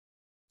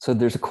So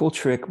there's a cool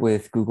trick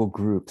with Google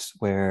Groups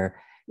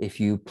where if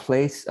you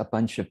place a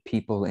bunch of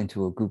people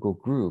into a Google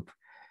group,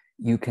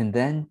 you can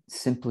then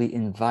simply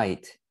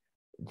invite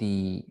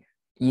the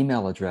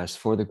email address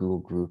for the Google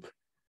group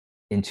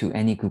into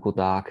any Google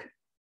Doc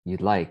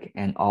you'd like,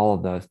 and all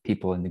of those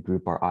people in the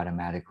group are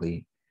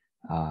automatically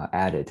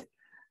added.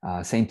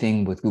 Same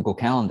thing with Google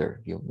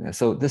Calendar.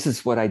 So this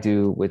is what I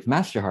do with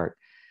Masterheart.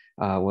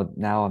 Well,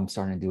 now I'm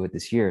starting to do it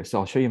this year. So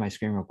I'll show you my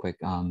screen real quick.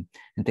 And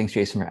thanks,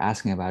 Jason, for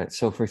asking about it.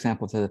 So for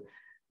example, to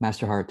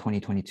Masterheart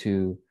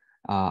 2022,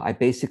 I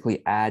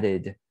basically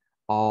added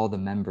all the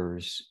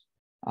members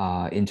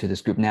into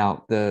this group.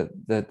 Now,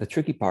 the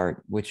tricky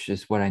part, which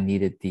is what I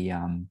needed the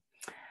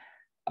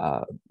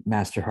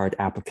Masterheart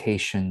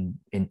application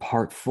in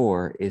part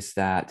 4, is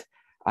that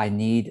I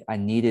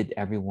needed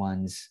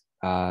everyone's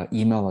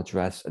email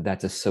address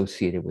that's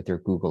associated with their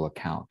Google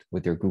account,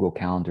 with their Google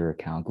Calendar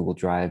account, Google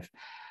Drive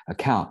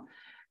account.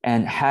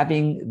 And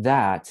having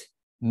that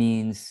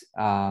means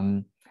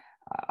I'm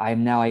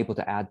now able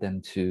to add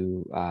them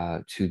to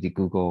the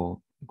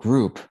Google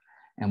group.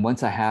 And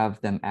once I have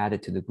them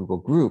added to the Google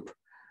group,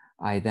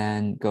 I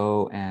then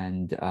go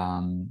and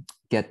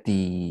get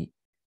the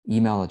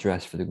email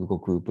address for the Google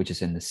group, which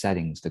is in the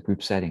settings, the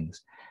group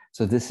settings.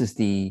 So this is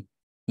the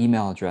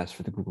email address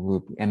for the Google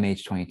group,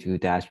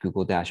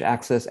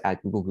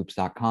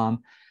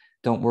 mh22-google-access@googlegroups.com.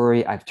 Don't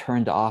worry, I've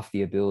turned off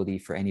the ability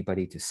for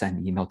anybody to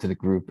send email to the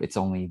group. It's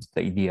only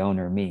the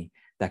owner, me,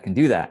 that can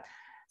do that.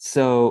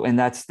 So, and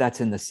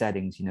that's in the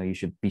settings. You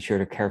should be sure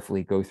to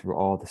carefully go through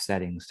all the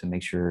settings to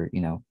make sure,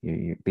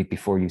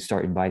 before you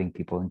start inviting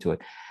people into it.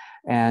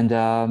 And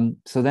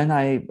so then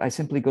I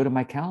simply go to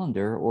my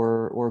calendar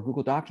or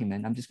Google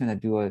document. I'm just going to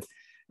do a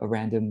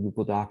random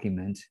Google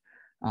document,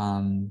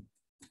 random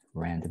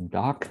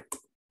doc.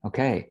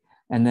 Okay.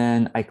 And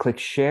then I click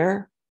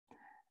share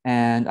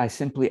and I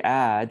simply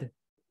add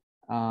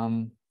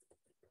that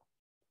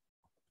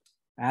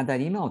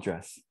email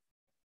address.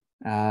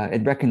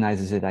 It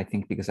recognizes it, I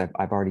think, because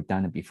I've already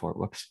done it before.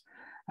 Whoops.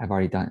 I've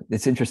already done it.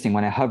 It's interesting.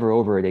 When I hover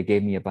over it, it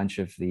gave me a bunch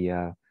of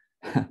the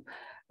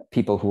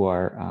people who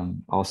are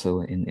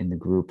also in the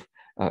group,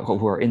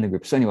 who are in the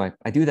group. So anyway,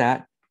 I do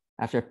that.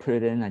 After I put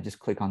it in, I just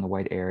click on the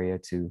white area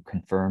to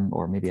confirm,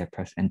 or maybe I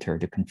press enter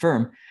to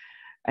confirm.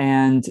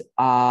 And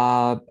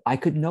I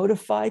could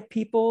notify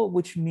people,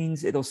 which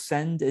means it'll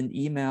send an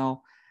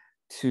email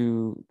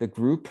to the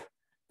group.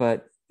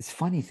 But this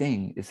funny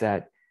thing is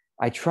that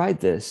I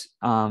tried this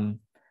and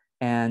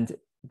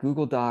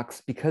Google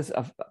Docs, because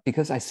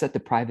I set the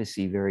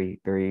privacy very,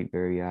 very,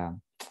 very,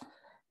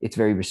 it's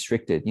very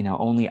restricted.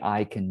 Only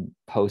I can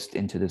post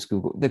into this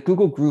Google. The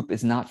Google group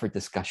is not for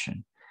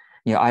discussion.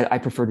 I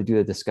prefer to do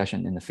the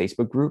discussion in the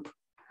Facebook group.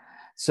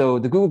 So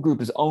the Google group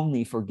is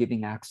only for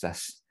giving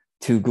access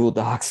to Google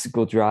Docs,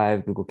 Google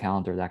Drive, Google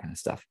Calendar, that kind of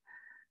stuff.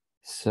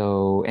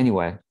 So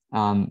anyway,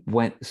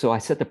 so I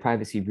set the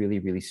privacy really,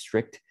 really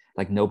strict,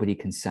 like nobody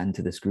can send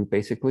to this group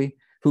basically.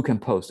 Who can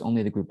post?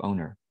 Only the group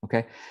owner,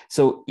 okay?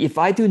 So if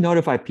I do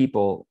notify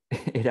people,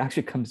 it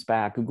actually comes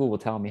back. Google will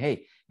tell me,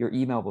 hey, your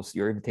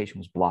invitation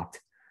was blocked.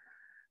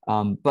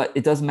 But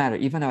it doesn't matter,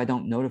 even though I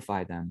don't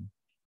notify them.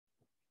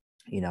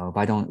 If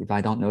I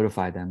don't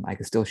notify them, I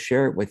can still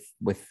share it with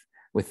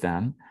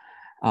them.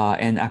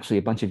 And actually,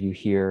 a bunch of you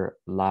here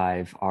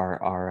live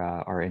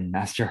are in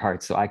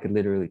Masterheart, so I could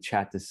literally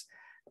chat this.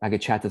 I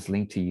could chat this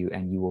link to you,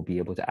 and you will be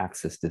able to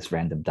access this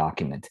random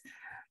document.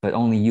 But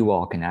only you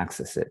all can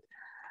access it.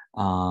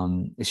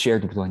 It's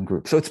shared with one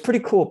group, so it's pretty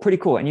cool.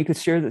 And you could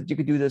share that. You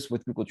could do this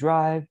with Google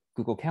Drive,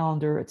 Google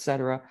Calendar,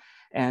 etc.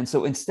 And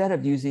so instead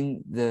of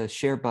using the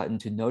share button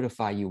to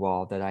notify you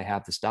all that I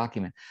have this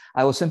document,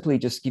 I will simply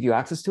just give you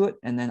access to it,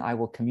 and then I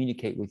will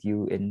communicate with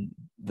you in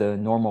the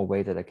normal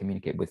way that I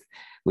communicate with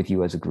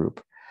you as a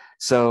group.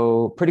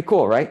 So pretty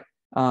cool, right?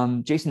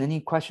 Jason,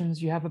 any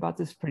questions you have about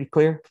this? Pretty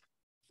clear?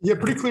 Yeah,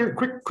 pretty clear.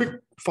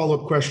 Quick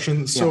follow-up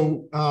question.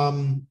 So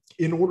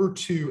in order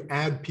to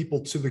add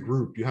people to the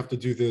group, you have to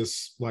do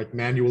this like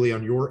manually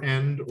on your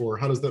end, or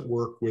how does that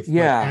work with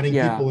adding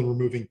people and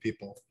removing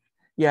people?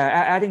 Yeah,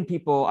 adding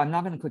people, I'm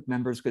not going to click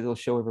members because it'll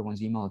show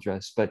everyone's email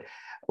address. But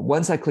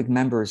once I click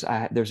members,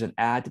 there's an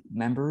add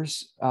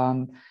members.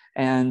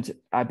 And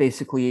I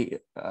basically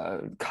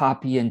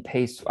copy and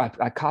paste.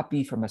 I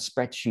copy from a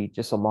spreadsheet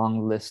just a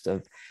long list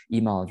of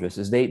email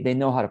addresses. They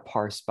know how to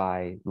parse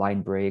by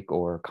line break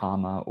or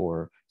comma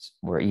or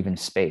even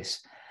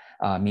space,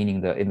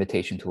 meaning the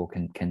invitation tool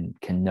can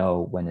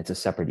know when it's a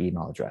separate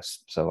email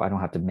address. So I don't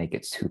have to make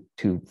it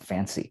too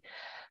fancy.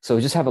 So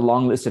just have a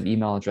long list of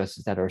email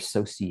addresses that are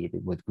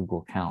associated with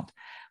Google account,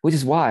 which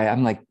is why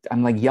I'm like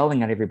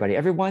yelling at everybody.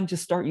 Everyone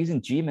just start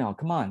using Gmail.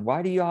 Come on.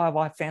 Why do you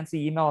all have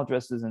fancy email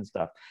addresses and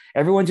stuff?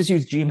 Everyone just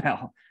use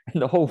Gmail and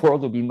the whole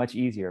world will be much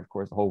easier. Of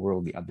course, the whole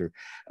world will be under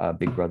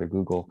Big Brother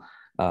Google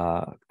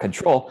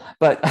control,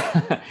 but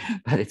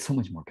it's so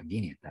much more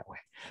convenient that way.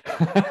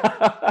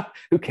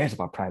 Who cares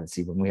about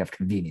privacy when we have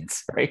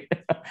convenience, right?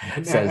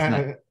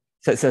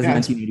 Says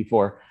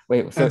 1984.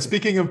 Wait. So, and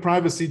speaking of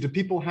privacy, do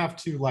people have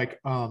to like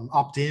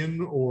opt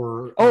in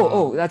or?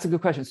 Oh, that's a good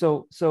question.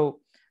 So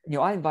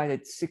I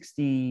invited 6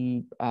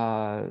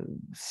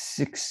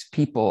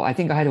 people. I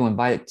think I had to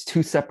invite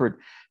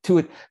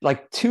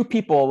two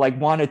people like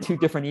wanted 2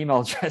 different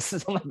email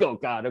addresses. I'm like, oh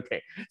God,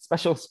 okay.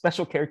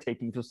 Special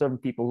caretaking for certain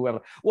people who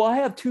have, well, I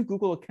have 2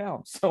 Google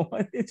accounts. So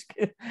it's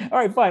all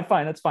right,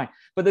 fine, that's fine.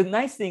 But the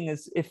nice thing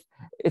is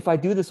if I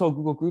do this whole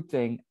Google group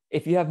thing,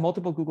 if you have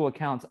multiple Google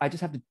accounts, I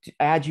just have to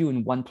add you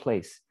in one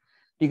place.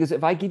 Because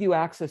if I give you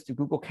access to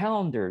Google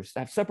Calendars, I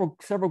have several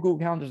Google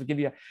Calendars to give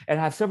you,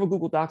 and I have several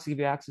Google Docs to give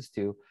you access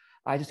to,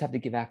 I just have to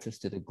give access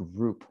to the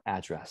group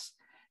address.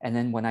 And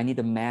then when I need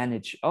to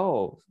manage,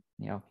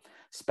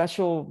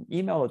 special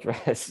email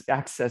address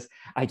access,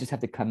 I just have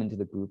to come into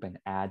the group and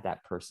add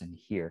that person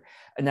here.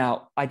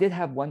 Now, I did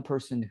have one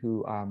person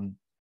who,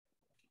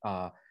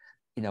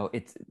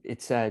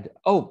 it said,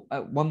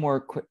 one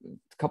more quick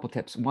couple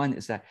tips. One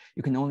is that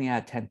you can only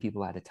add 10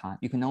 people at a time.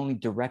 You can only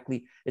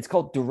it's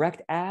called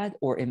direct add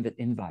or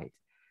invite.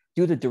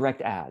 Do the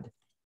direct add.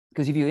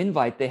 Because if you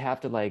invite, they have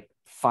to like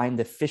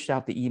fish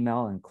out the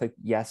email and click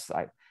yes.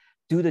 I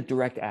do the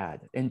direct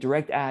add. And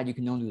direct add, you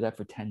can only do that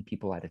for 10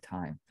 people at a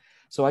time.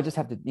 So I just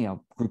have to,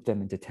 group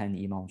them into 10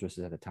 email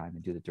addresses at a time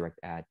and do the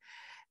direct add.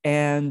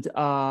 And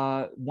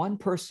one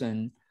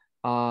person,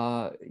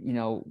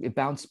 it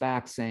bounced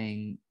back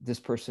saying this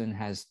person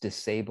has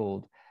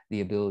disabled the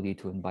ability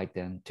to invite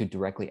them, to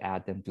directly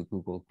add them to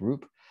Google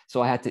Group.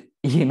 So I had to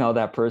email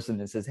that person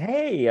that says,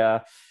 hey,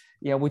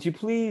 would you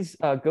please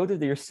go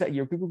to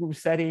your Google Group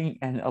setting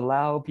and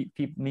allow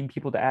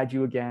people to add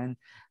you again?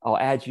 I'll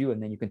add you,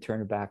 and then you can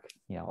turn it back,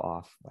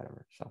 off,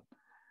 whatever. So,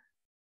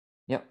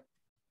 yep.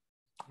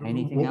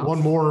 Anything else?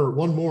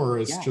 One more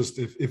is just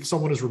if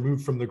someone is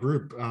removed from the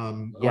group,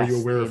 are you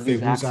aware if they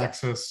lose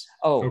access?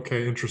 Oh,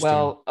 okay, interesting.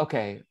 Well,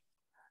 okay.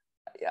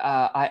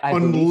 I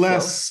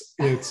unless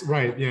so. It's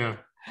right, yeah.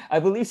 I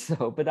believe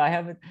so, but I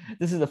haven't.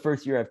 This is the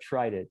first year I've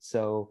tried it,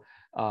 so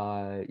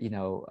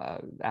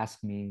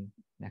ask me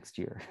next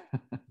year.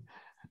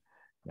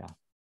 Yeah,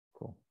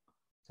 cool.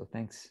 So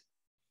thanks.